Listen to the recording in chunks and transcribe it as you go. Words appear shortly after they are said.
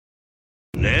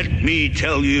Let me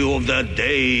tell you of the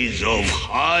days of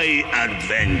high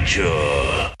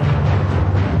adventure.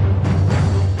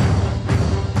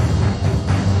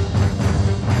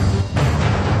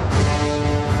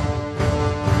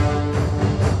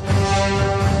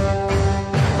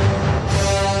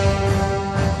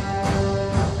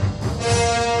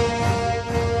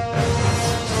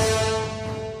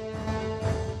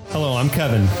 Hello, I'm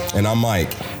Kevin. And I'm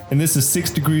Mike. And this is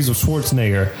 6 Degrees of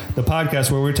Schwarzenegger, the podcast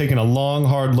where we're taking a long,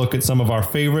 hard look at some of our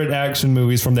favorite action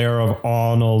movies from the era of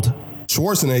Arnold.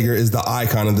 Schwarzenegger is the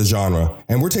icon of the genre,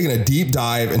 and we're taking a deep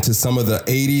dive into some of the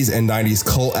 80s and 90s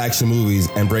cult action movies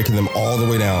and breaking them all the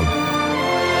way down.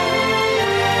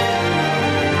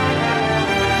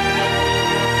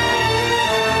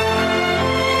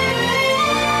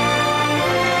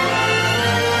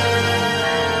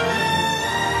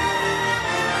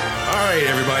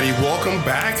 Welcome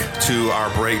back to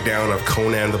our breakdown of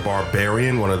Conan the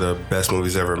Barbarian, one of the best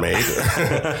movies ever made.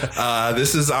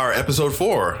 This is our episode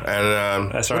 4.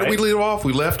 And that's right. Where did we leave off?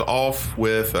 We left off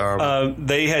with...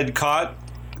 they had caught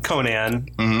Conan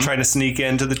trying to sneak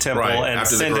into the temple and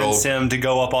sentenced him to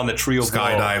go up on the Tree of Woe.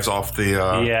 Skydives off the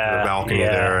balcony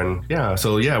there. And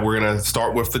we're going to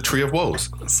start with the Tree of Woes.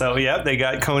 So, they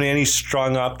got Conan. He's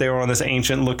strung up. They were on this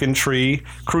ancient looking tree,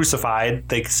 crucified.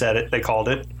 They called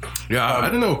it. Yeah, I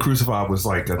didn't know crucified was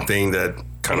like a thing that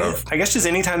kind of... I guess just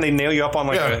anytime they nail you up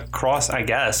on a cross, I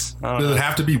guess. Does it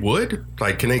have to be wood?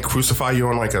 Like, can they crucify you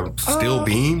on like a steel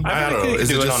beam? I don't know.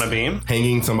 Is it just on a beam?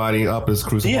 Hanging somebody up as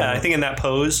crucified? Yeah, I think in that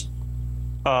pose.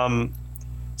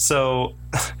 So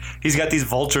he's got these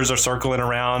vultures are circling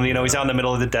around. He's out in the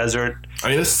middle of the desert. I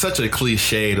mean, it's such a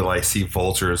cliche to like see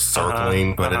vultures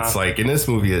circling, but it's like in this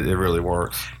movie, it really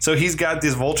works. So he's got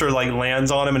this vulture like lands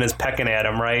on him and is pecking at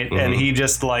him, right? Mm-hmm. And he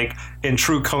just like in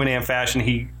true Conan fashion,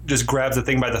 he just grabs the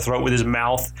thing by the throat with his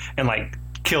mouth and like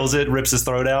kills it, rips his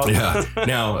throat out. Yeah.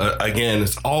 Now again,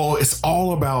 it's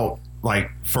all about like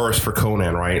first for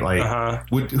Conan, right? Like,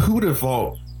 who would have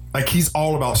thought? Like, he's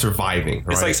all about surviving,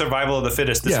 right? It's like survival of the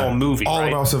fittest, this whole movie, all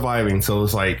about surviving. So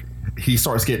it's like, he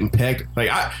starts getting pegged. Like,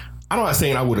 I'm not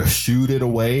saying I would have shooed it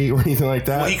away or anything like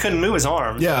that. Well, he couldn't move his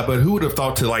arms. Yeah, but who would have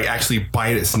thought to, like, actually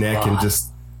bite its neck and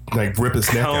just, like, rip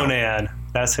its neck out? Conan,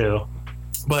 that's who.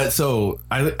 But so,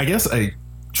 I guess a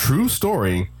true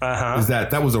story is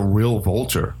that was a real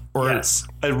vulture. Yes,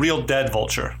 a real dead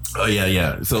vulture. Oh,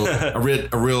 yeah. So a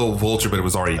real vulture, but it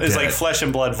was already dead. It's like flesh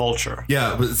and blood vulture.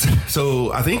 Yeah, but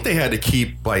so I think they had to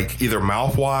keep like either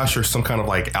mouthwash or some kind of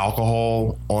like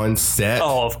alcohol on set.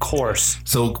 Oh, of course.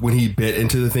 So when he bit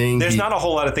into the thing... There's not a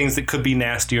whole lot of things that could be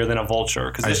nastier than a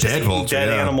vulture. Because it's just eating dead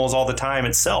animals all the time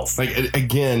itself. Like,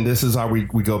 again, this is how we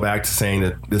go back to saying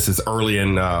that this is early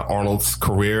in Arnold's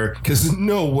career. Because there's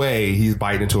no way he's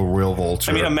biting into a real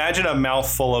vulture. I mean, imagine a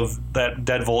mouthful of that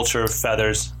dead vulture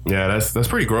feathers. Yeah, that's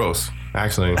pretty gross,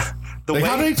 actually.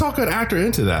 How do they talk an actor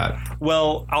into that?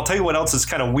 Well, I'll tell you what else is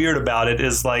kind of weird about it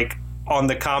is like on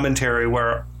the commentary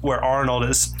where Arnold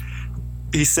is,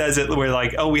 he says it where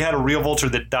like, oh, we had a real vulture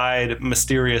that died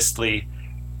mysteriously.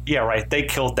 Yeah, right. They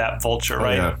killed that vulture,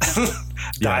 right? Yeah.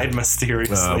 Died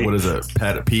mysteriously. What is it?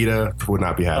 PETA would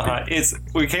not be happy.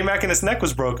 We came back and his neck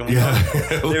was broken. Yeah.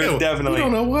 They definitely. We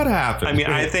don't know what happened. I mean,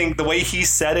 I think the way he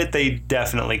said it, they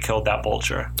definitely killed that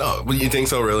vulture. Oh, well, you think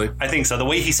so, really? I think so. The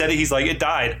way he said it, he's like, it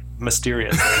died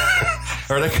mysteriously.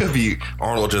 Or that could be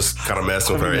Arnold just kind of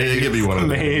messing with her. It could be one of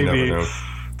them. Maybe. You never know.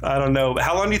 I don't know.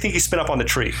 How long do you think he spent up on the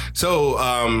tree? So,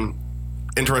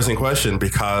 interesting question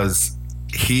because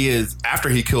after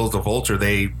he kills the vulture,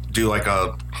 they do like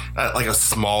a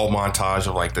small montage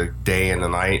of like the day and the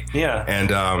night. Yeah.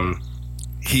 And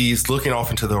he's looking off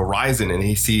into the horizon and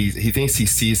he thinks he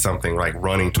sees something like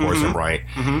running towards him, right?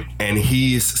 Mm-hmm. And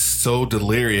he's so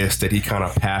delirious that he kind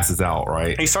of passes out,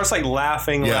 right? He starts like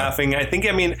laughing. I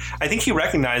think he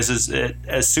recognizes it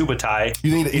as Subutai.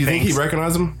 You think he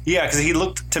recognized him? Yeah, because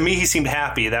he seemed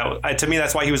happy. To me,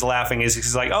 that's why he was laughing. Is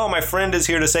he's like, oh, my friend is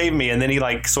here to save me, and then he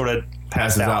like sort of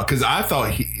passes out. Because I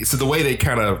thought so the way they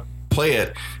kind of play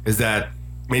it is that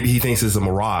maybe he thinks it's a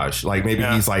mirage. Like maybe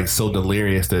he's like so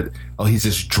delirious that he's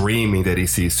just dreaming that he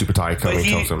sees Subutai coming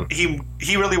towards him.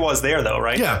 He really was there though,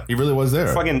 right? Yeah, he really was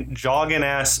there. Fucking jogging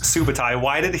ass Subutai.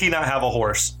 Why did he not have a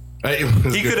horse?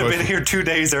 He could have been here 2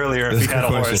 days earlier if he had a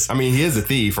horse. I mean, he is a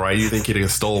thief, right? You think he'd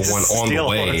have stole one on the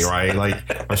way, right?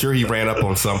 Like, I'm sure he ran up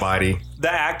on somebody.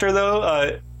 The actor,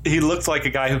 though, he looks like a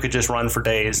guy who could just run for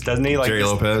days, doesn't he? Like Jerry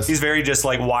Lopez? He's very just,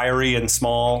 like, wiry and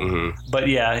small. Mm-hmm. But,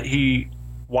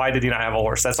 why did he not have a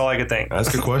horse? That's all I could think. That's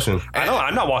a good question. I know.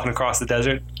 I'm not walking across the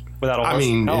desert. without a horse? I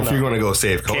mean, Hell if no. you're going to go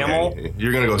save Conan, Camel?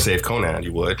 you're going to go save Conan,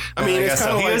 you would. I mean, I it's guess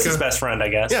kind so. of He like is his best friend, I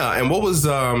guess. Yeah, and what was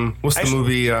what's the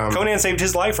movie? Conan saved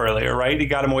his life earlier, right? He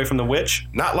got him away from the witch.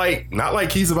 Not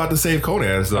like he's about to save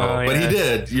Conan, though. But he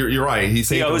did. You're right.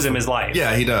 He owes him his life.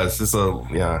 Yeah, he does.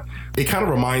 It kind of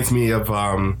reminds me of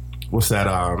what's that?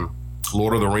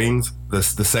 Lord of the Rings, the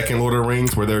second Lord of the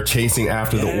Rings, where they're chasing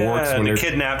after the orcs when the they're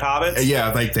kidnapped hobbits.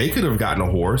 Yeah, like they could have gotten a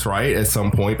horse, right, at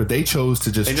some point, but they chose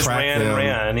to just track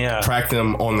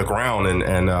them on the ground,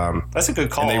 and that's a good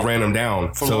call. And they ran them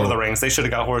down for Lord of the Rings. They should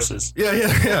have got horses.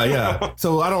 Yeah.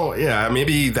 So I don't. Yeah,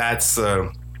 maybe that's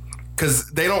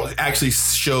because they don't actually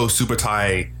show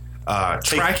Subutai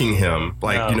tracking him,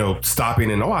 like stopping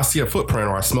and I see a footprint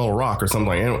or I smell a rock or something.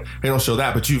 Like they don't show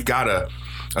that, but you've got to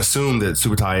assume that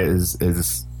Subutai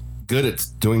is good at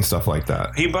doing stuff like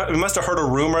that. He must have heard a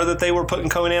rumor that they were putting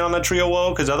Conan on the Tree of Woe,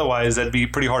 because otherwise that'd be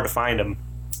pretty hard to find him.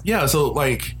 Yeah, so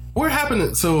like what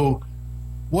happened to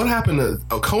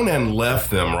Conan left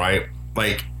them, right?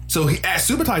 Like so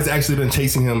Subutai's actually been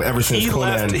chasing him ever since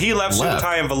Conan he left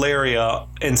Subutai and Valeria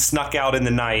and snuck out in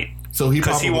the night. So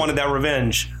because he wanted that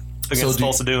revenge against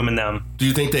Tulsa Doom and them. Do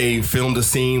you think they filmed a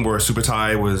scene where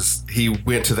Subutai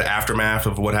went to the aftermath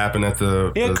of what happened at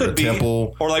the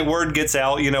temple? Or like word gets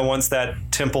out, once that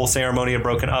temple ceremony had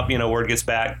broken up, word gets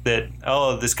back that,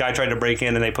 this guy tried to break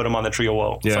in and they put him on the Tree of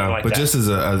Woe. Yeah, like but that. just as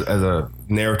a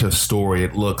narrative story,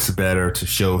 it looks better to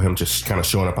show him just kind of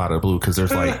showing up out of the blue, because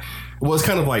there's like... Well, it's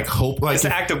kind of like hope. Like it's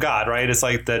the act of God, right? It's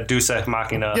like the Deus Ex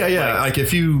Machina. Yeah. Like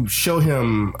if you show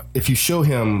him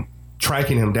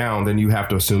tracking him down, then you have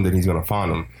to assume that he's going to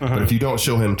find him. Mm-hmm. But if you don't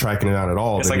show him tracking him down at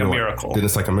all, it's like a miracle. Then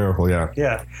it's like a miracle. Yeah.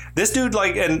 Yeah. This dude,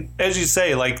 like, and as you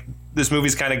say, like, this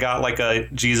movie's kind of got like a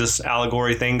Jesus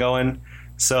allegory thing going.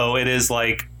 So it is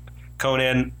like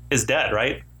Conan is dead,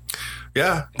 right?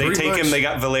 Yeah. They take him. They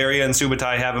got Valeria and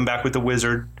Subutai have him back with the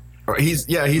wizard. He's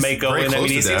Mako, and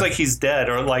he seems like he's dead,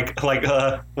 or like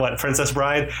Princess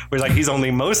Bride, where he's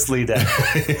like mostly dead,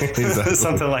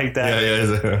 something like that.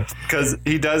 Yeah. Because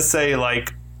he does say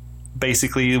like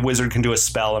basically the wizard can do a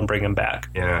spell and bring him back.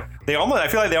 Yeah, I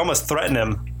feel like they almost threaten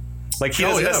him. Like he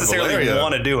doesn't necessarily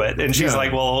want to do it, and she's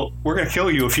like, "Well, we're gonna kill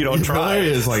you if you don't try."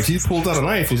 Valeria is like, she pulls out a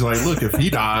knife. She's like, "Look, if he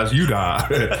dies, you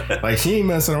die." Like she ain't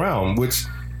messing around, which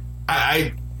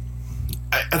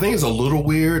I think it's a little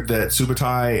weird that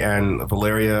Subutai and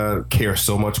Valeria care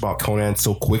so much about Conan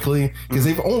so quickly, because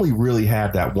they've only really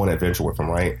had that one adventure with him,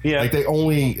 right? Yeah. Like they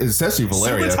only, especially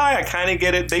Valeria. Subutai, I kind of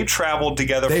get it. They traveled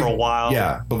together for a while.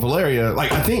 Yeah, but Valeria,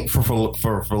 like I think for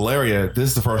Valeria, this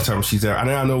is the first time she's ever.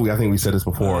 I think we said this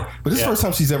before, but this is the first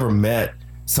time she's ever met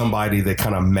somebody that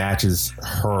kind of matches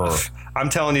her. I'm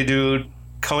telling you, dude.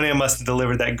 Conan must have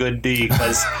delivered that good D,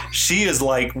 because she is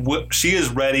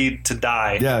ready to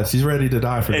die. Yeah, she's ready to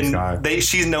die for this guy.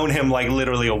 She's known him like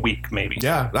literally a week, maybe.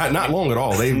 Yeah, not long at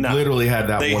all. They literally had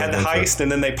that. They had the heist,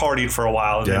 and then they partied for a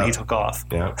while, and then he took off.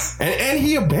 Yeah, and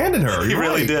he abandoned her. He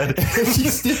really did. And she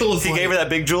still he gave her that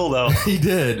big jewel, though. He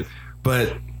did,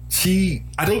 but this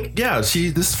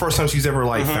is the first time she's ever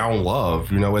found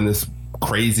love, in this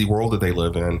crazy world that they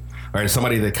live in, or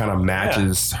somebody that kind of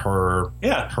matches her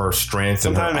strength.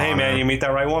 Sometimes, hey man, you meet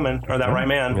that right woman or that right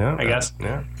man, I guess.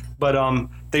 Yeah. But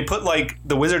they put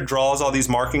the wizard draws all these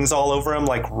markings all over him,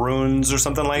 like runes or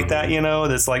something like that.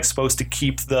 That's like supposed to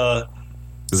keep death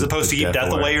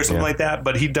away or something like that.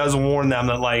 But he does warn them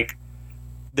that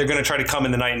they're going to try to come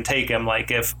in the night and take him. Like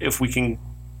if we can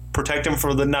protect him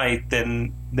for the night,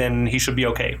 then he should be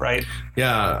okay, right?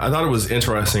 Yeah, I thought it was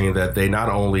interesting that they not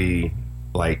only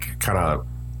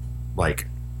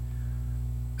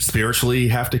spiritually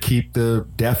have to keep the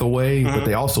death away, but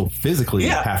they also physically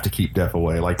have to keep death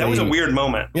away. That was a weird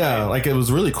moment. Yeah, it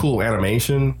was really cool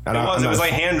animation. And it was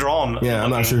hand drawn. Yeah, I'm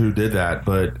not sure who did that,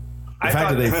 but the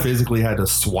fact that they physically had to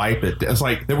swipe it, it's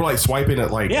like they were swiping it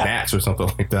gnats or something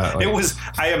like that. It was.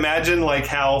 I imagine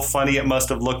how funny it must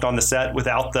have looked on the set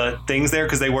without the things there,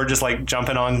 because they were just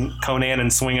jumping on Conan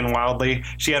and swinging wildly.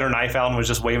 She had her knife out and was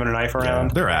just waving her knife around.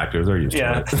 Yeah, they're actors; they're used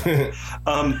to it.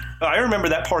 I remember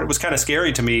that part was kind of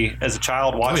scary to me as a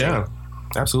child watching. Oh,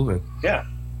 yeah, absolutely. Yeah.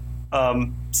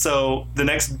 So the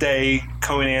next day,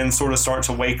 Conan sort of starts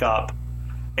to wake up,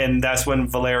 and that's when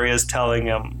Valeria is telling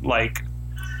him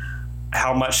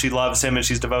how much she loves him and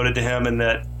she's devoted to him, and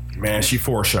that Man, she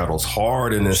foreshadows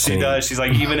hard in this scene. She does. She's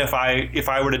like, even if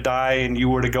I were to die and you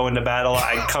were to go into battle,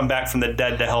 I'd come back from the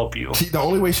dead to help you. The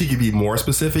only way she could be more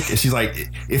specific is she's like,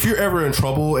 if you're ever in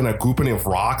trouble in a grouping of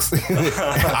rocks,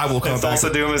 I will come back.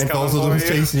 Thulsa Doom is coming Thulsa Doom is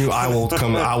for you. chasing you. I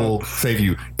will save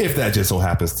you if that just so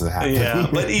happens to happen. Yeah,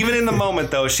 but even in the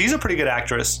moment though, she's a pretty good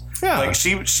actress. Yeah. Like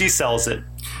she sells it.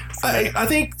 I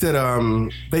think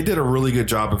that they did a really good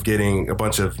job of getting a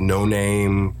bunch of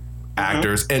no-name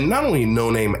actors, and not only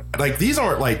no-name, like these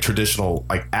aren't like traditional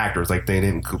like actors, like they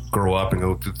didn't grow up and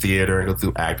go through theater and go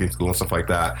through acting school and stuff like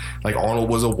that. Like Arnold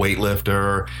was a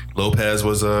weightlifter, Lopez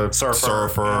was a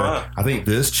surfer. Yeah. I think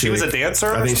this chick, She was a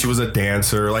dancer. I think she was a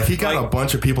dancer. Like he got a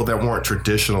bunch of people that weren't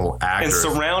traditional And actors.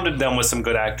 surrounded them with some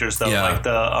good actors though, Yeah. like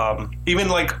the even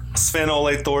like Sven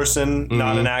Ole Thorsen,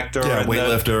 not an actor. Yeah, and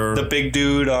weightlifter. The big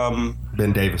dude.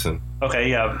 Ben Davison,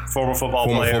 Okay, yeah, former football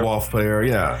player.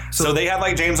 Yeah. So they had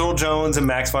like James Earl Jones and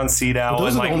Max von Sydow,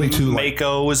 those and are the like only two,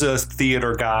 Mako was a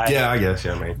theater guy. Yeah, I guess.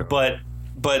 Yeah, maybe.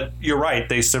 But you're right.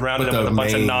 They surrounded But him with the a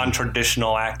bunch of main-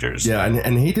 non-traditional actors. Yeah,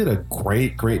 and he did a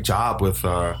great job with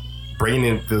bringing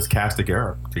in this cast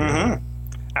together.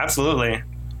 Absolutely.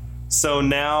 So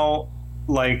now,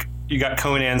 like, you got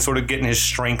Conan sort of getting his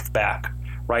strength back,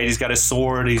 right? He's got his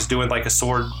sword. He's doing like a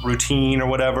sword routine or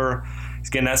whatever. He's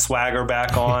getting that swagger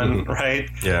back on, right?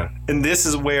 Yeah. And this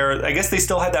is where I guess they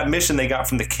still had that mission they got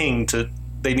from the king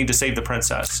they need to save the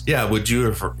princess. Yeah, would you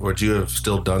have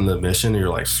still done the mission? You're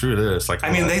like, screw this. Like,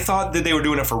 I mean, they thought that they were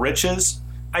doing it for riches,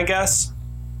 I guess.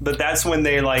 But that's when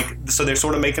they so they're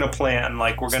sort of making a plan.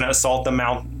 Like, we're going to assault the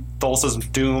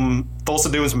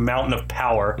Thulsa Doom's mountain of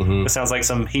power. Mm-hmm. It sounds like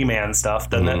some He-Man stuff,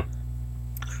 doesn't it?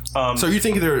 So you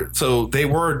think they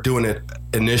were doing it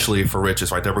initially for riches,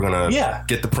 right? They were gonna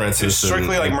get the princess. It's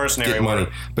strictly like mercenary get money.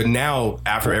 work. But now,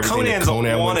 after everything that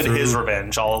Conan wanted went through, his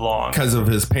revenge all along because of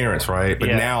his parents, right? But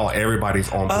Yeah. now everybody's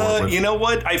on board. With, you know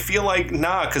what? I feel like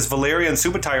because Valeria and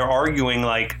Subutai are arguing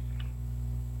like,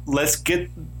 let's get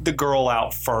the girl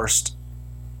out first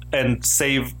and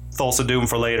save Thulsa Doom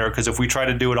for later, because if we try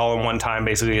to do it all in one time,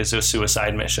 basically it's a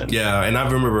suicide mission. yeah, and I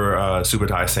remember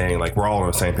Subutai saying like, "We're all on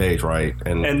the same page, right?"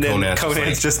 And then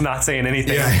Conan's just not saying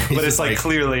anything, Yeah, but he's it's like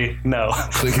clearly no.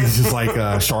 he's just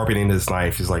like sharpening his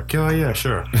knife. He's like, "Oh yeah,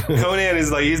 sure." Conan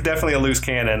is like, he's definitely a loose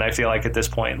cannon, I feel like, at this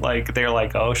point. Like, they're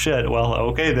like, oh shit, well,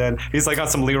 okay then. He's like on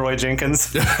some Leroy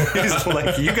Jenkins. He's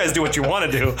like, you guys do what you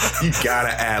want to do. You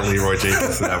gotta add Leroy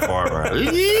Jenkins to that part, right?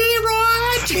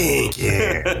 Leroy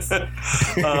Jenkins.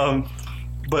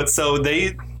 But so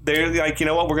they're like, you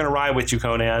know what, we're gonna ride with you,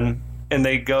 Conan. And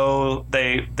they go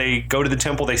to the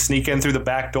temple. They sneak in through the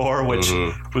back door, which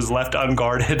was left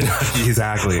unguarded.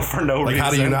 Exactly. For no like, reason.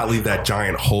 how do you not leave that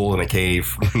giant hole in a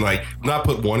cave? Like, not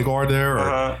put one guard there,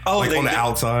 or on the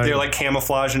outside. They're like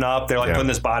camouflaging up. They're like putting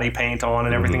this body paint on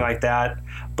and everything like that.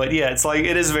 But yeah, it's like,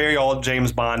 it is very all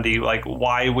James Bondy. Like,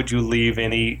 why would you leave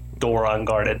any door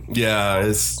unguarded? Yeah, I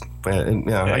guess,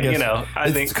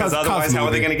 I think because otherwise, how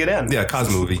are they going to get in? Yeah, Cos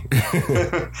movie.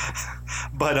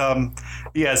 But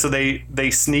so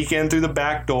they sneak in through the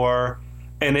back door,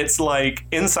 and it's like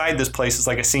inside this place is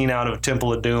like a scene out of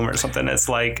Temple of Doom or something. It's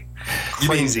like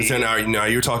crazy. So now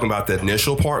you're talking about the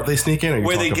initial part they sneak in, or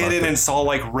where they get in and it's all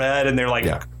like red, and they're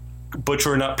like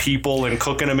butchering up people and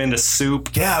cooking them into soup.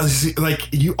 Yeah, like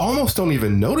you almost don't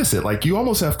even notice it. Like you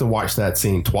almost have to watch that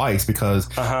scene twice because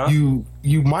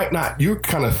you might not. You're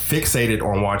kind of fixated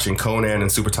on watching Conan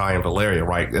and Subutai and Valeria,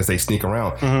 right, as they sneak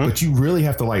around. But you really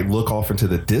have to like look off into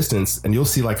the distance, and you'll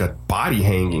see like a body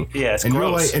hanging. Yeah, it's and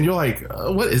gross. You're like,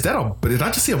 what is that? Did I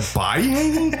just see a body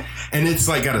hanging? And it's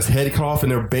like got his head cut off,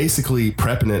 and they're basically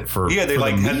prepping it for they're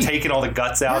like taking all the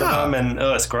guts out of him, and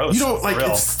it's gross. You don't like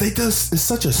it's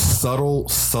such a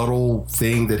subtle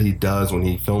thing that he does when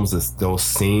he films those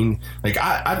scenes. Like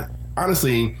I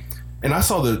honestly, and I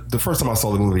saw the first time I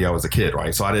saw the movie, I was a kid,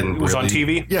 right? So I didn't. It was on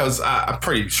TV? Yeah, it was. I'm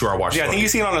pretty sure I watched. Yeah, I think you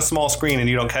see it on a small screen and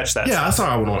you don't catch that. Yeah, I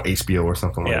saw it on HBO or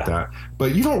something like that.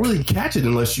 But you don't really catch it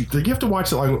unless you have to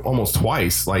watch it like almost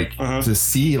twice, like to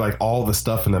see like all the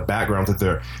stuff in the background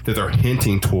that they're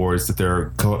hinting towards, that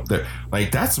they're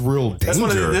like, that's real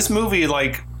danger. This movie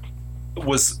like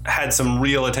had some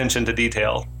real attention to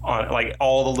detail on like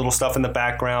all the little stuff in the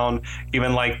background,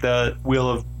 even like the Wheel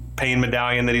of Pain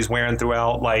medallion that he's wearing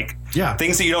throughout, like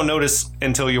things that you don't notice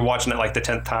until you're watching it like the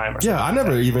 10th time. Or something. I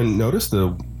never even noticed the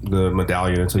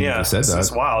medallion until you just said that.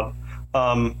 It's wild.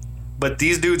 But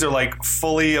these dudes are like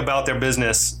fully about their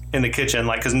business in the kitchen,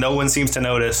 like, because no one seems to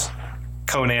notice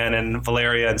Conan and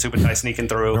Valeria and Subutai sneaking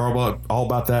through. They're all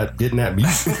about that, getting that meat.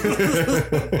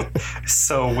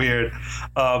 So weird.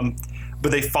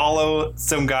 But they follow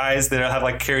some guys that have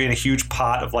like carrying a huge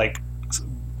pot of like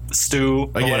stew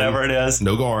or Again, whatever it is.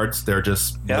 No guards. They're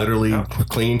just literally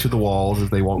clinging to the walls as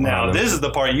they walk Now, behind them. this is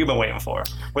the part you've been waiting for,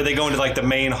 where they go into like the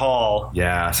main hall.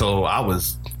 Yeah, so I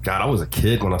was a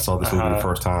kid when I saw this movie the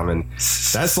first time, and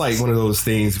that's like one of those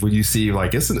things where you see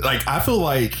like it's like I feel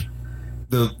like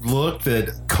the look that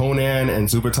Conan and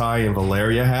Zubutai and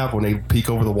Valeria have when they peek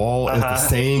over the wall is the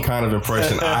same kind of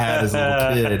impression I had as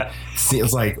a little kid.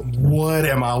 It's like, what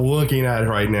am I looking at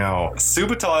right now?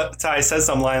 Subutai says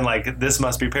some line like, "This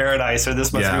must be paradise," or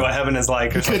 "This must be what heaven is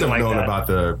like," or he could something have like known that. about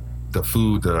the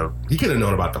food. He could have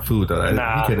known about the food.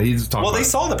 Nah. He just talked well, they about,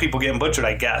 saw the people getting butchered,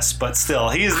 I guess, but still,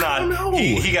 he's not. I don't know.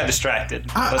 He got distracted.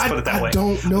 Let's put it that way. I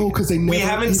don't know because they never. We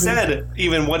haven't said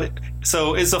even what.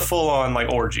 So it's a full-on like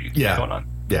orgy going on.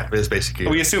 Yeah, it's basically.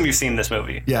 We assume you've seen this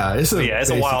movie. Yeah, it's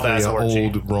a wild ass orgy.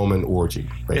 Old Roman orgy.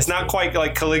 Basically. It's not quite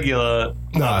like Caligula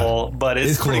level, but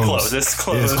it's pretty close. It's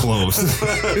close. It's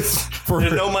close.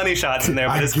 There's no money shots in there,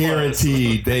 but it's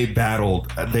guarantee they battled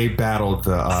the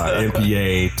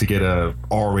MPA to get a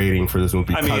R rating for this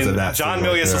movie because of that. John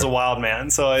Milius was a wild man,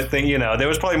 so I think there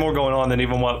was probably more going on than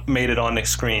even what made it on the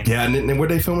screen. Yeah, and were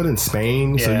they filming in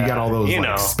Spain? Yeah. So you got all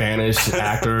those Spanish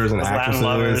actors and actresses. Latin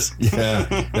lovers.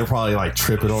 Yeah, they're probably like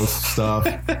tripping on stuff.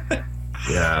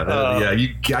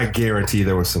 I guarantee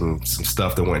there was some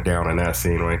stuff that went down in that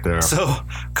scene right there. So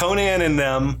Conan and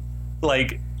them,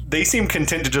 like, they seem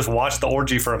content to just watch the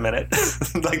orgy for a minute.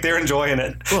 Like, they're enjoying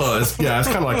it. Well, it's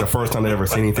kind of like the first time they ever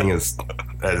seen anything as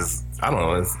I don't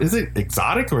know, is it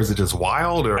exotic or is it just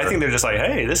wild? Or I think they're just like,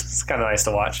 hey, this is kind of nice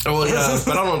to watch. Well, yeah,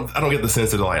 but I don't get the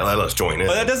sense of like, let's join in.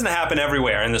 But that doesn't happen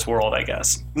everywhere in this world, I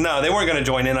guess. No, they weren't going to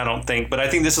join in, I don't think. But I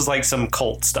think this is like some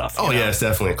cult stuff. Oh, yeah, it's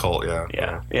definitely a cult,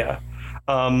 yeah. Yeah.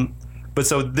 But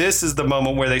so this is the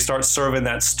moment where they start serving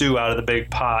that stew out of the big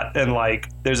pot, and like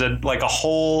there's a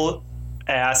whole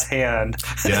ass hand.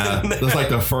 Yeah, that's like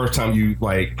the first time you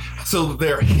like. So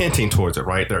they're hinting towards it,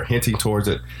 right? They're hinting towards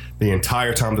it the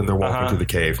entire time that they're walking through the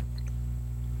cave.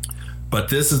 But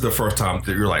this is the first time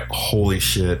that you're like, holy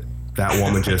shit, that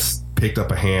woman just picked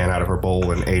up a hand out of her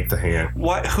bowl and ate the hand.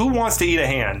 What? Who wants to eat a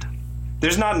hand?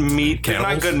 There's not meat. There's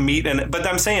not good meat in it. But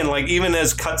I'm saying, like, even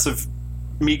as cuts of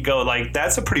meat go, like,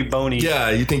 that's a pretty bony.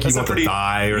 Yeah, you think you want a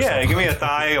thigh or something. Yeah, give me a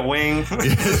thigh, a wing.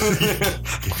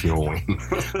 Give you a wing.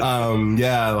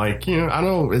 Like, I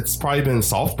know it's probably been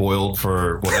soft boiled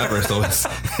for whatever, so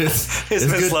it's been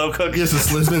good. Slow cooked. Yes,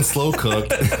 it's been slow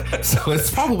cooked, so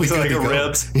it's probably good like to go.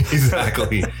 ribs.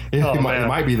 Exactly. It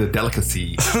might be the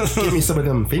delicacy. Give me some of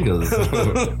them fingers.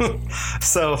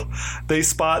 So they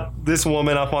spot this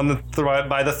woman up on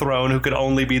by the throne who could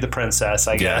only be the princess,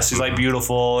 I guess. She's like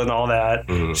beautiful and all that.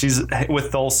 Mm-hmm. She's with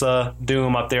Thulsa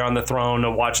Doom up there on the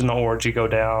throne watching the orgy go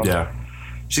down. Yeah.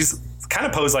 She's kind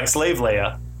of posed like Slave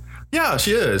Leia. Yeah,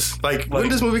 she is. Like when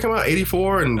did this movie come out?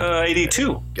 84 and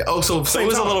 82. Oh, so it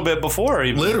was a little bit before.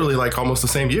 Even. Literally, like almost the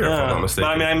same year, if I'm not mistaken.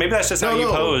 I mean, maybe that's just how you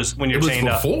pose when you're chained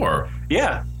up. It was before.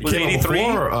 Yeah, was it 83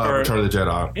 before Return of the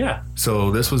Jedi? Yeah.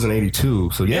 So this was in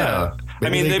 82. So yeah. I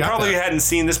mean, they probably hadn't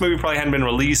seen this movie. Probably hadn't been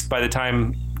released by the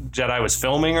time Jedi was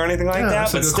filming or anything like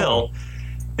that. But still. Call.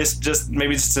 It's just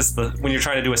when you're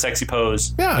trying to do a sexy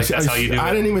pose. Yeah, like that's how you do it.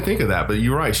 I didn't even think of that, but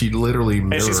you're right. She literally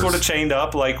mirrors. And she's sort of chained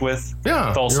up, like with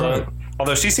Thulsa. Right.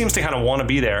 Although she seems to kind of want to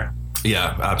be there.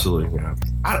 Yeah, absolutely. Yeah,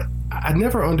 I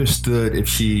never understood if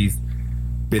she's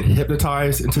been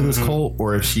hypnotized into this cult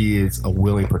or if she is a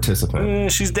willing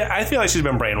participant. I feel like she's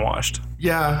been brainwashed.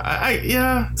 Yeah,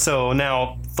 yeah. So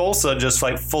now Thulsa just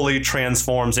like fully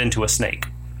transforms into a snake.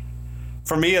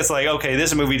 For me, it's like, okay,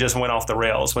 this movie just went off the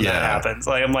rails when that happens.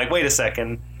 Like, I'm like, wait a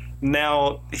second.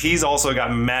 Now he's also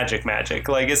got magic.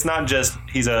 Like, it's not just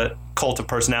he's a cult of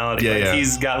personality.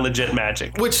 He's got legit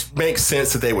magic. Which makes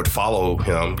sense that they would follow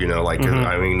him,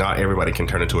 I mean, not everybody can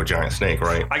turn into a giant snake,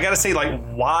 right? I gotta say, like,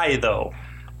 why though?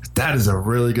 That is a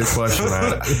really good question,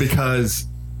 man. Because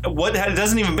it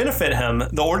doesn't even benefit him.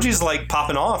 The orgy's like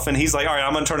popping off, and he's like, all right,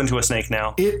 I'm gonna turn into a snake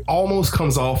now. It almost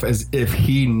comes off as if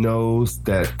he knows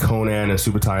that Conan and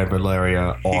Subutai and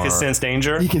Valeria He can sense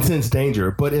danger? He can sense danger,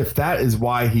 but if that is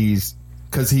why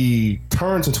because he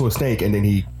turns into a snake and then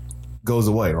he goes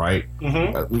away, right?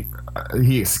 Mm-hmm.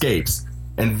 He escapes,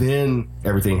 and then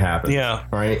everything happens. Yeah.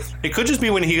 Right? It could just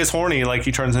be when he gets horny, like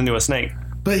he turns into a snake.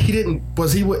 But he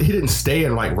didn't stay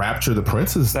and like rapture the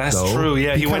princess. That's true.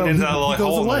 Yeah, he went into that little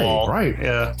hole in the wall. Right.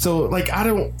 Yeah. So like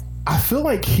I feel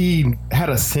like he had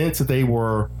a sense that they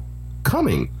were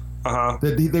coming.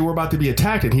 That they were about to be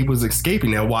attacked and he was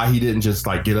escaping. Now why he didn't just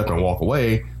like get up and walk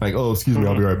away? Like, oh, excuse me,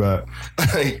 I'll be right back.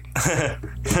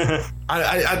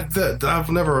 I've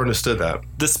never understood that.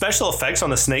 The special effects on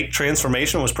the snake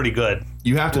transformation was pretty good.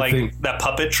 You have to Like think that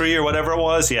puppetry or whatever it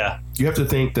was. Yeah. you have to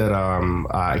think that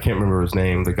I can't remember his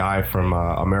name, the guy from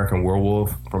American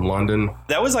Werewolf from London.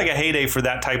 That was like a heyday for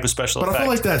that type of special But effect. I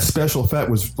feel like that special effect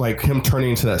was like him turning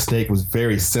into that snake was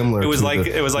very similar. It was to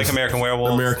like American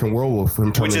Werewolf. American Werewolf,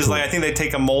 him turning Which is into- like, I think they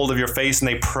take a mold of your face and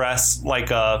they press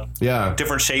like a yeah.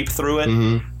 different shape through it.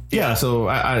 Mm-hmm. Yeah, so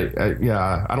I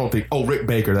don't think. Oh, Rick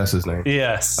Baker, that's his name.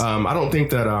 Yes. I don't think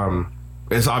that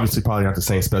it's obviously probably not the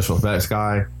same special effects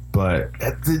guy, but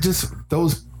it just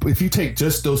those. If you take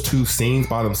just those two scenes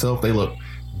by themselves, they look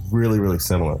really, really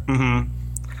similar. Mm-hmm.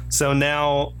 So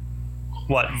now,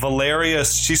 what? Valeria,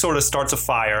 she sort of starts a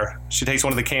fire. She takes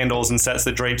one of the candles and sets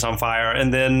the drapes on fire,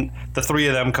 and then the three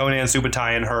of them, Conan,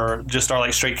 Subutai, and her, just start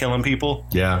like straight killing people.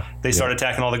 Yeah, They start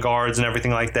attacking all the guards and everything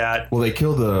like that. Well, they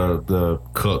kill the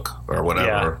cook or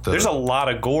whatever. Yeah. There's a lot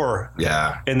of gore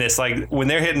in this. Like when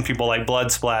they're hitting people, like blood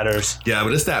splatters. Yeah,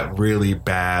 but it's that really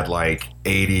bad like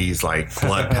 80s like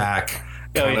blood pack.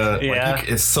 Kinda, yeah. like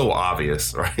it's so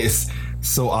obvious, right? It's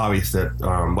so obvious that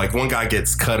like one guy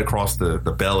gets cut across the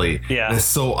belly. Yeah. And it's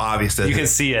so obvious that You can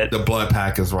see it. The blood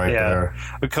pack is right there.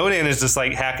 But Conan is just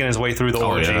like hacking his way through the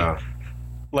orgy. Yeah.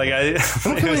 Like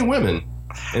Don't kill any women.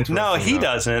 No, he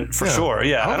doesn't for sure.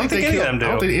 Yeah, I don't think any of them do. I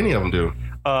don't think any of them do.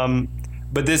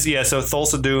 But this, so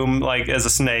Thulsa Doom, like as a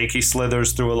snake, he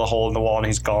slithers through a hole in the wall and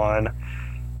he's gone.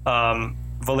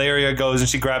 Valeria goes and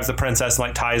she grabs the princess and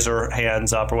like ties her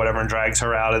hands up or whatever and drags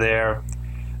her out of there.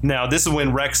 Now, this is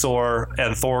when Rexor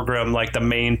and Thorgrim, like the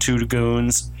main two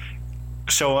goons,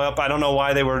 show up. I don't know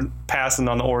why they were passing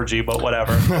on the orgy, but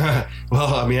whatever.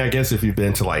 Well, I mean, I guess if you've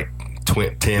been to like 10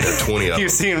 or 20 of them. You've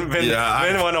seen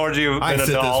been one orgy. I sit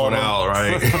this one out,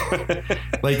 right?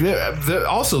 Like, they're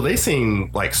also, they seem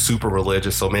like super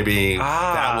religious, so maybe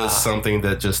that was something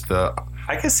that just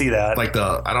I can see that. like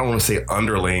I don't want to say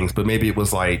underlings, but maybe it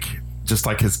was like just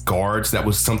like his guards. That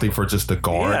was something for just the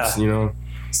guards, you know?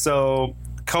 So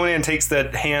Conan takes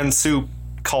that hand soup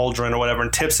cauldron or whatever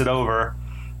and tips it over,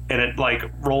 and it like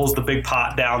rolls the big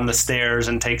pot down the stairs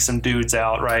and takes some dudes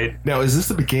out, right? Now, is this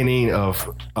the beginning of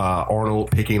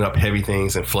Arnold picking up heavy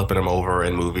things and flipping them over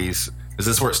in movies? Is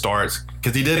this where it starts?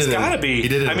 Because he did It's it. gotta be. He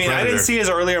did it. I mean, I didn't see his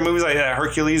earlier movies like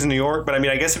Hercules in New York, but I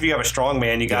mean, I guess if you have a strong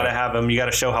man, you gotta have him. You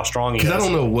gotta show how strong he is. Because I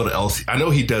don't know what else. I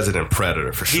know he does it in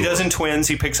Predator for sure. He does in Twins.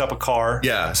 He picks up a car.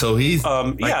 Yeah. So he's.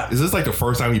 Is this like the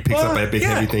first time he picks up that big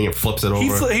heavy thing and flips it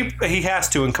over? He has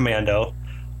to in Commando.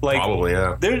 Like probably,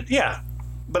 yeah.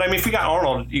 But I mean, if you got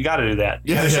Arnold, you got to do that.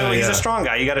 You gotta show he's a strong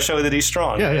guy. You got to show that he's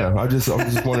strong. Yeah. I'm just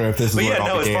wondering if this is. But where yeah,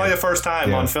 no, it's probably the first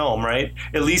time on film, right?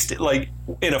 At least like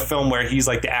in a film where he's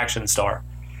like the action star.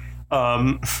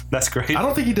 That's great. I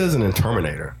don't think he does it in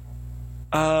Terminator.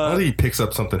 I don't think he picks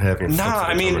up something heavy. And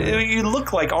I mean, you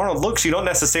look like Arnold looks. You don't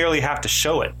necessarily have to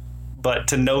show it, but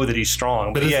to know that he's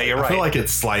strong. But yeah, you're right. I feel like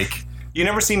it's like. You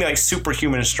never see like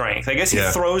superhuman strength. I guess he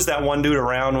throws that one dude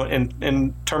around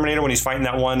in Terminator when he's fighting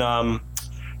that one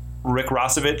Rick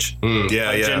Rossovich.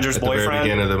 Ginger's at boyfriend. The very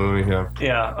beginning of the movie,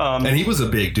 yeah. And he was a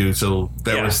big dude, so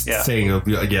they were saying,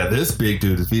 this big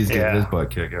dude, if he's getting his butt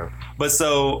kicked out. But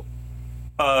so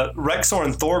Rexor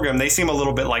and Thorgrim, they seem a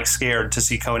little bit like scared to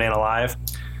see Conan alive.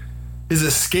 Is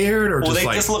it scared or they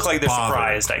just look like they're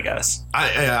surprised, I guess.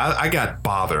 I got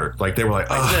bothered. Like they were like,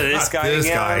 this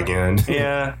guy again.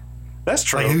 Yeah. That's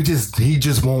true. Like he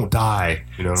just won't die,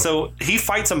 you know. So he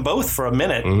fights them both for a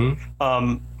minute.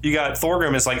 Mm-hmm. You got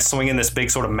Thorgrim is like swinging this big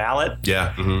sort of mallet.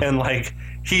 Yeah. Mm-hmm. And like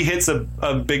he hits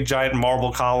a big giant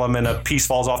marble column and a piece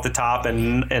falls off the top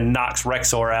and knocks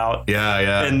Rexor out.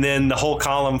 Yeah. And then the whole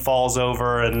column falls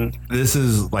over and this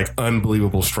is like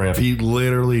unbelievable strength. He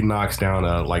literally knocks down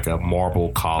a marble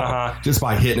column just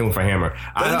by hitting it with a hammer.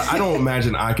 I don't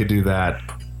imagine I could do that.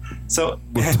 So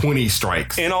with 20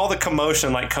 strikes. In all the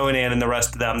commotion, like Conan and the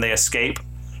rest of them, they escape.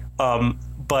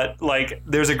 But like,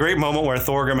 there's a great moment where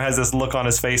Thorgrim has this look on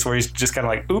his face where he's just kind of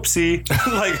like, "Oopsie,"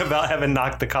 like about having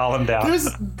knocked the column down.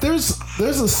 There's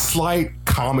a slight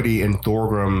comedy in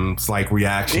Thorgrim's like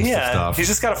reactions to stuff. He's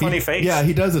just got a funny face. Yeah,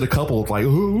 he does it a couple of like,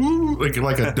 ooh,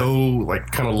 like a doe like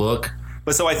kind of look.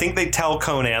 But so I think they tell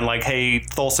Conan like, "Hey,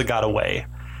 Thulsa got away,"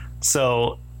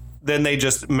 so. Then they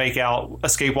just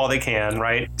escape while they can,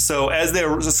 right? So as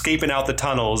they're escaping out the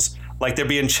tunnels, like they're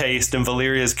being chased and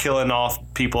Valeria's killing off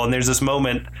people. And there's this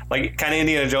moment, like kind of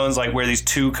Indiana Jones, like where these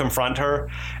two confront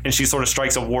her and she sort of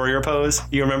strikes a warrior pose.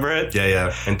 You remember it?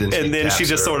 Yeah. And then she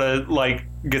just sort of like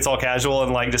gets all casual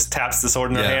and like just taps the sword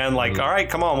in her hand. Like, all right,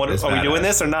 come on. Are we doing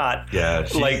this or not? Yeah.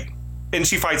 And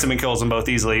she fights him and kills them both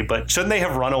easily. But shouldn't they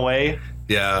have run away?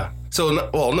 Yeah. So,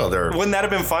 well, no, they're Wouldn't that have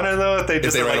been funner though if they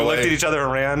just they like ran looked away? at each other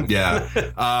and ran? yeah.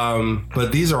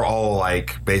 But these are all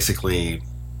like basically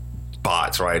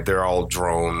bots, right? They're all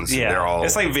drones. Yeah, they're all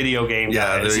it's like video game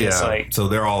yeah, guys. they're, It's yeah. like So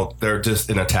they're just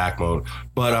in attack mode.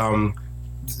 But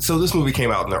so this movie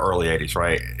came out in the early '80s,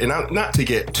 right? And not to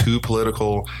get too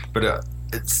political, but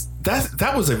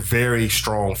that was a very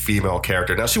strong female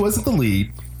character. Now she wasn't the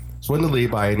lead. She wasn't the lead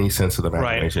by any sense of the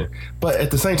imagination. Right. But at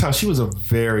the same time, she was a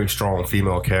very strong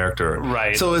female character.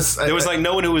 Right. So there was like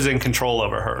no one who was in control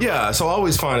over her. Yeah. So I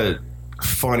always find it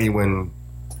funny when.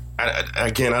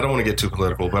 Again, I don't want to get too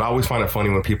political, but I always find it funny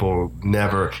when people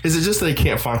never. Is it just they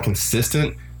can't find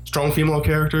consistent strong female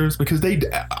characters? Because they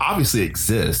obviously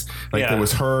exist. Like there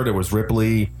was her, there was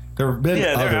Ripley. There have been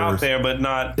others. They're out there, but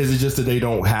not. Is it just that they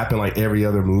don't happen like every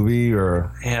other movie,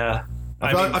 or? Yeah,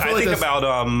 I feel think about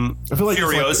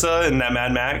Furiosa and that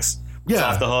Mad Max. Yeah, it's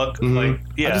off the hook. Mm-hmm. Like,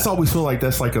 yeah, I just always feel like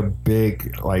that's like a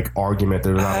big like argument.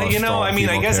 That not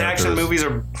I guess action movies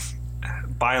are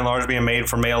by and large being made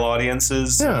for male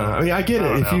audiences. Yeah, I mean, I get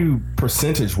it. If you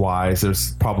percentage wise,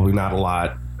 there's probably not a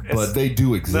lot, but they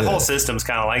do exist. The whole system's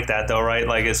kind of like that, though, right?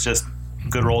 Like it's just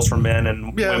good roles for men,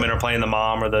 and women are playing the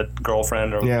mom or the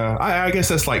girlfriend. Or yeah, I guess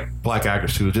that's like black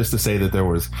actors too. Just to say that there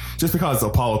was, just because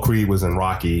Apollo Creed was in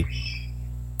Rocky,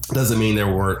 doesn't mean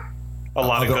there weren't a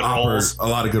lot of good roles. A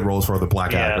lot of good roles for the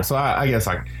black actors. So I guess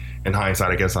in hindsight,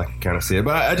 I guess I can kind of see it.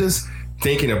 But I just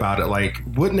thinking about it, like,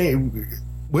 wouldn't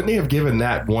they have given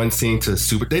that one scene to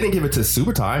Super? They didn't give it to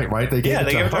Subotai, right? They gave it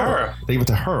to her. They gave it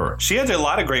to her. She had a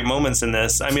lot of great moments in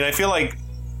this. I mean, I feel like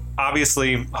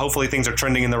obviously, hopefully, things are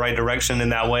trending in the right direction in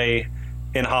that way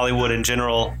in Hollywood in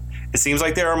general. It seems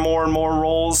like there are more and more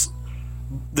roles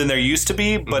than there used to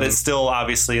be, but it's still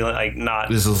obviously like not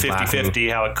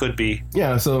 50-50 how it could be.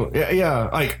 Yeah. So yeah.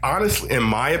 Like honestly, in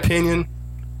my opinion,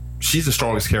 she's the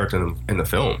strongest character in the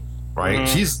film. Right?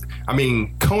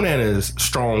 Conan is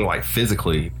strong, like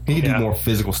physically. He can do more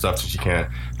physical stuff than she can.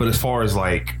 But as far as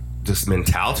like just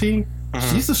mentality,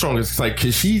 she's the strongest. Like,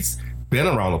 cause she's been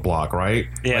around the block, right?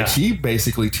 Yeah. Like she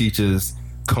basically teaches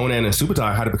Conan and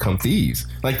Subotai how to become thieves.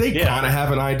 Like they kind of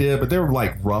have an idea, but they're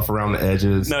like rough around the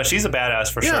edges. No, she's a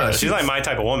badass for sure. She's like my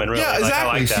type of woman, really. Yeah, exactly. Like,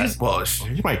 I like that.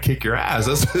 She might kick your ass.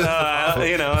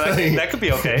 That could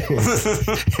be okay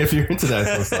if you're into that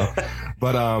sort of stuff.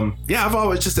 But I've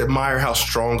always just admired how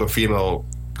strong a female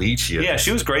lead she is. Yeah,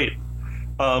 she was great.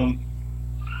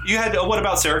 You had what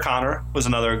about Sarah Connor? Was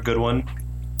another good one.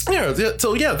 Yeah.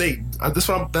 So yeah,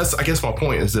 that's I guess my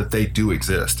point is that they do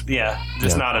exist. Yeah,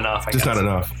 just not enough. I guess. Not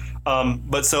enough.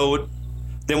 But so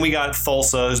then we got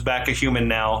Thulsa, who's back a human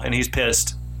now, and he's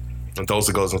pissed. And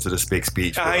Thulsa goes into this big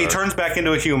speech. He turns back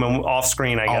into a human off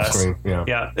screen, I guess. Off screen, yeah.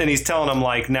 Yeah, and he's telling them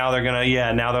like now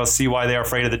they'll see why they're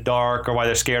afraid of the dark or why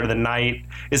they're scared of the night.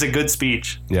 It's a good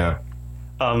speech. Yeah.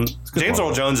 James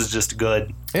Earl Jones is just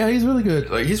good. Yeah, he's really good.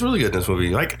 Like he's really good in this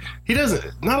movie. Like he doesn't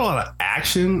not a lot of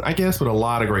action, I guess, but a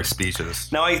lot of great speeches.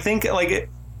 Now I think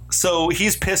so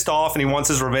he's pissed off and he wants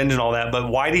his revenge and all that, but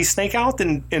why did he snake out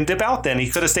and dip out then? He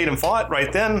could have stayed and fought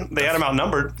right then. They had him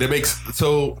outnumbered. It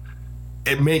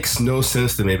makes no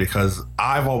sense to me because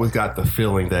I've always got the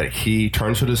feeling that he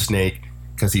turned to the snake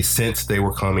because he sensed they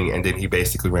were coming and then he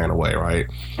basically ran away, right?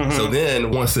 Mm-hmm. So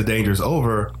then once the danger's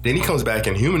over, then he comes back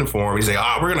in human form. He's like,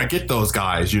 we're going to get those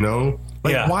guys, you know?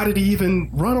 Like, why did he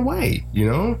even run away, you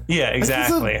know? Yeah,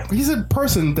 exactly. Like he's a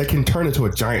person that can turn into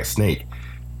a giant snake.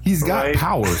 He's got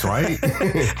powers, right?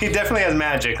 He definitely has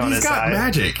magic on his side. He's got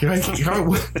magic.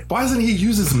 Like, why doesn't he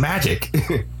use his magic?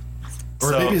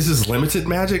 Or maybe it's just limited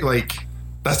magic. Like,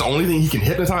 that's the only thing he can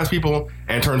hypnotize people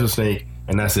and turn to a snake,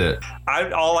 and that's it.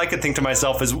 All I could think to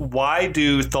myself is, why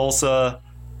do Thulsa,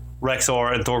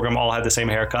 Rexor, and Thorgrim all have the same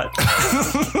haircut?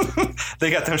 They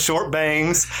got them short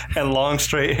bangs and long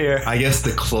straight hair. I guess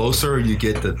the closer you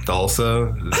get to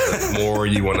Thulsa, the more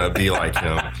you want to be like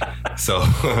him. So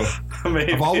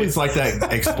I've always liked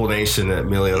that explanation that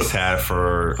Milios had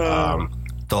for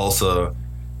Thulsa,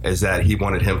 is that he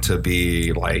wanted him to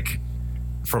be like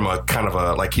from a kind of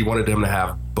a, like he wanted him to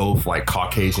have both like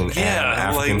Caucasian and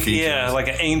African features. Yeah, like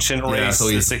an ancient race. Yeah, so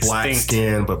he's black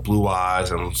skin but blue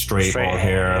eyes and straight long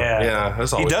hair. Yeah,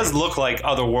 that's all. He does look like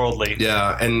otherworldly.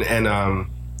 Yeah, and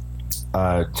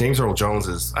James Earl Jones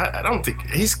is, I don't think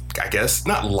he's, I guess,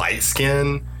 not light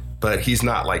skin, but he's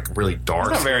not like really dark.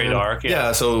 He's not very dark.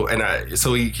 Yeah. So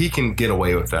he can get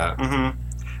away with that. Mm-hmm.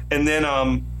 And then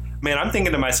man, I'm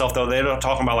thinking to myself though, they're not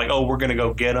talking about like, oh, we're gonna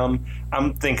go get him.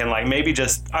 I'm thinking like maybe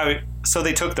so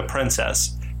they took the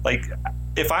princess. Like,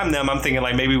 if I'm them, I'm thinking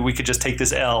like maybe we could just take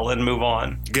this L and move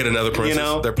on. Get another princess. You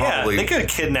know, They're probably they could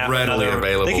kidnap readily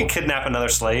available. They could kidnap another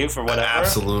slave or whatever.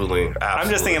 Absolutely. I'm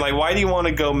just thinking like, why do you want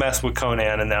to go mess with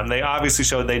Conan and them? They obviously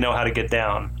showed they know how to get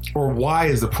down. Or why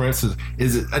is the princess?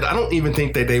 Is it? I don't even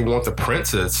think that they want the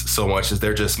princess so much as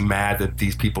they're just mad that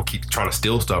these people keep trying to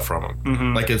steal stuff from them.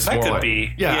 Mm-hmm. Like it's that more could like,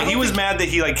 be. Yeah, he was mad that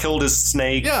he like killed his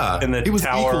snake. Yeah, in the he was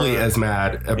tower. equally as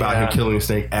mad about him killing the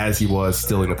snake as he was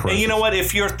stealing the princess. And you know what?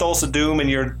 If you're Thulsa Doom and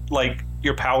you're like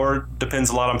your power depends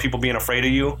a lot on people being afraid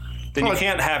of you, then you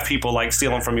can't have people like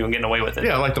stealing from you and getting away with it.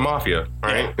 Yeah, like the mafia,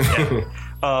 right?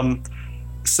 Yeah.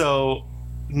 So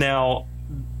now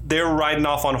they're riding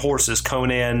off on horses.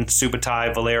 Conan,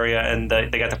 Subutai, Valeria, and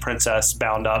they got the princess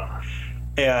bound up.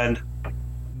 And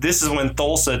this is when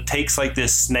Thulsa takes like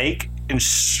this snake and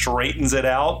straightens it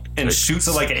out and shoots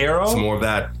it like an arrow. Some more of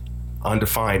that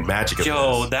undefined magic.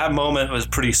 Yo, that moment was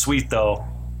pretty sweet though.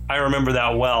 I remember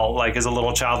that well, like as a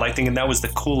little child, like thinking that was the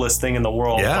coolest thing in the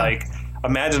world. Yeah. Like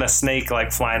imagine a snake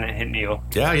like flying and hitting you.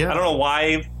 Yeah, yeah. I don't know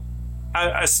why.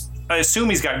 I assume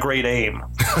he's got great aim.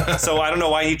 So I don't know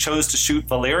why he chose to shoot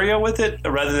Valeria with it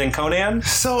rather than Conan.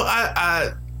 So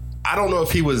I don't know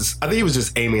if he was. I think he was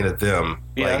just aiming at them.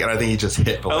 Yeah. Like, and I think he just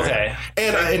hit Valeria. Okay.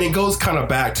 And it goes kind of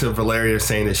back to Valeria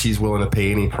saying that she's willing to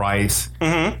pay any price.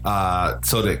 Mm-hmm.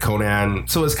 So that Conan.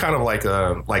 So it's kind of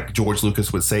like George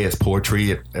Lucas would say, it's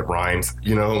poetry. It rhymes,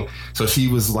 you know. So she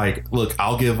was like, "Look,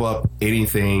 I'll give up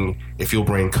anything if you'll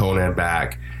bring Conan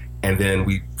back." And then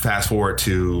we fast forward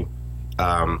to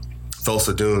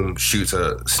Thulsa Doom shoots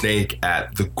a snake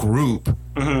at the group.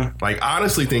 Mm-hmm. Like, I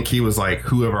honestly think he was like,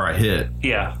 whoever I hit,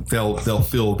 they'll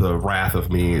feel the wrath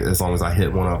of me as long as I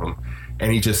hit one of them.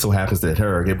 And he just so happens to hit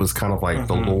her. It was kind of like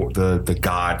the Lord, the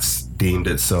gods deemed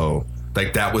it so.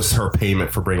 Like, that was her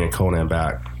payment for bringing Conan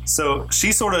back. So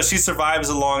she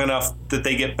survives long enough that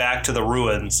they get back to the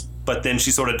ruins, but then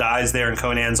she sort of dies there in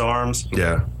Conan's arms.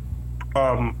 Yeah.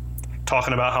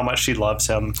 Talking about how much she loves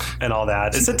him and all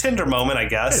that. It's a tender moment, I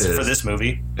guess, for this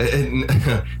movie.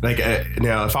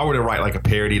 Now, if I were to write like a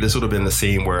parody, this would have been the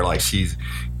scene where like she's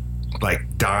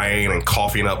like dying and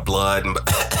coughing up blood and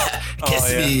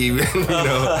kiss me, you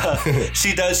know.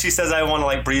 She does. She says, "I want to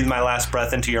like breathe my last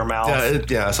breath into your mouth."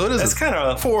 Yeah. So it is. It's kind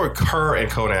of for her and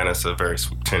Conan. It's a very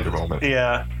tender moment.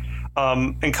 Yeah.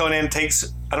 And Conan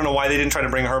takes. I don't know why they didn't try to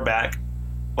bring her back,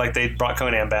 like they brought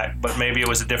Conan back, but maybe it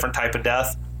was a different type of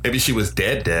death. Maybe she was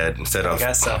dead instead of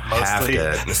half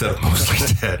dead instead of mostly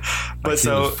dead. But she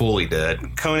was fully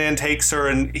dead. Conan takes her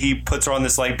and he puts her on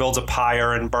this, like, builds a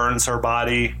pyre and burns her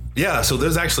body. Yeah, so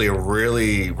there's actually a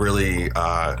really, really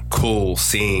cool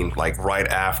scene, like right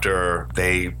after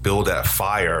they build that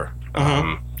fire.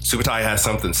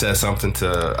 Subutai says something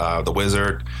to the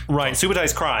wizard. Right,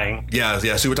 Subutai's crying. Yeah,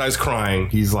 Subutai's crying.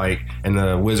 He's like, and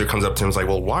the wizard comes up to him and is like,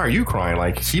 well, why are you crying?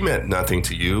 Like, she meant nothing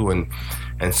to you.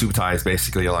 And Subutai is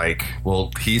basically like,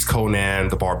 well, he's Conan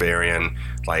the Barbarian.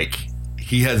 Like,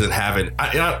 he doesn't have it.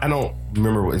 I don't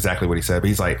remember exactly what he said, but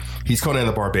he's like, he's Conan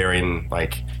the Barbarian,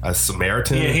 like a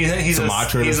Samaritan. Yeah, he's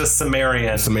a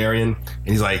Sumerian. And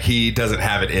he's like, he doesn't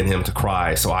have it in him to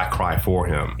cry, so I cry for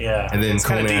him. Yeah. And then it's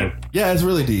Conan. Yeah, it's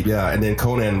really deep. Yeah. And then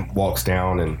Conan walks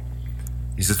down and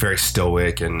he's just very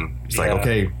stoic and he's like,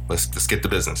 okay, let's get to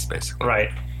business, basically.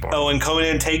 Right. Oh, and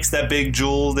Conan takes that big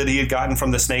jewel that he had gotten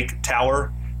from the snake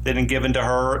tower that had given to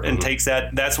her and takes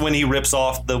that. That's when he rips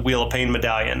off the Wheel of Pain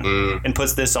medallion and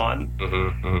puts this on.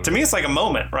 To me, it's like a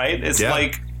moment, right? It's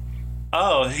like,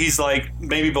 oh, he's like,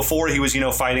 maybe before he was,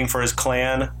 fighting for his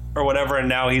clan or whatever, and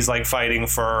now he's like fighting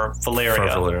for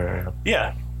Valeria.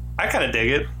 Yeah, I kind of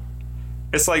dig it.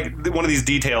 It's like one of these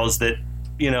details that,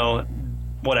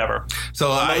 whatever. So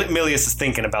Milius is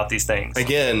thinking about these things.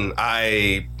 Again,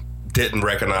 I didn't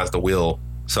recognize the wheel.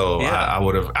 So I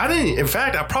would have. I didn't. In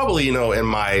fact, I probably, in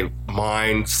my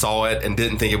mind saw it and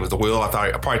didn't think it was the wheel. I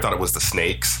probably thought it was the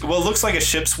snakes. Well, it looks like a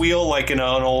ship's wheel, like in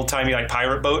an old timey like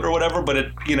pirate boat or whatever. But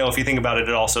it, if you think about it,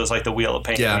 it also is like the Wheel of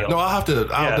Pain. Yeah. Wheel. No, I'll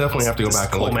definitely have to go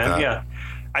back and look at that. Yeah.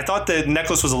 I thought the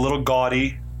necklace was a little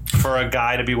gaudy for a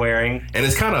guy to be wearing, and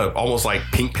it's kind of almost like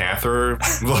Pink Panther.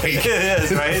 Like it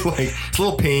is, right? Like it's a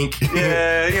little pink.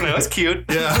 Yeah, it's cute.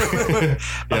 Yeah.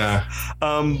 Yeah.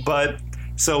 But.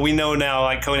 So we know now,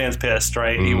 like, Conan's pissed,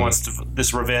 right? He wants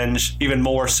this revenge even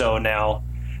more so now.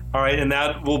 All right, and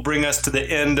that will bring us to the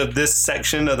end of this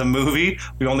section of the movie.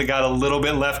 We only got a little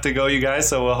bit left to go, you guys,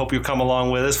 so I hope you come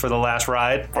along with us for the last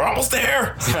ride. We're almost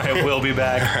there. All right, we'll be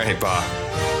back. All right,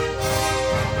 bye.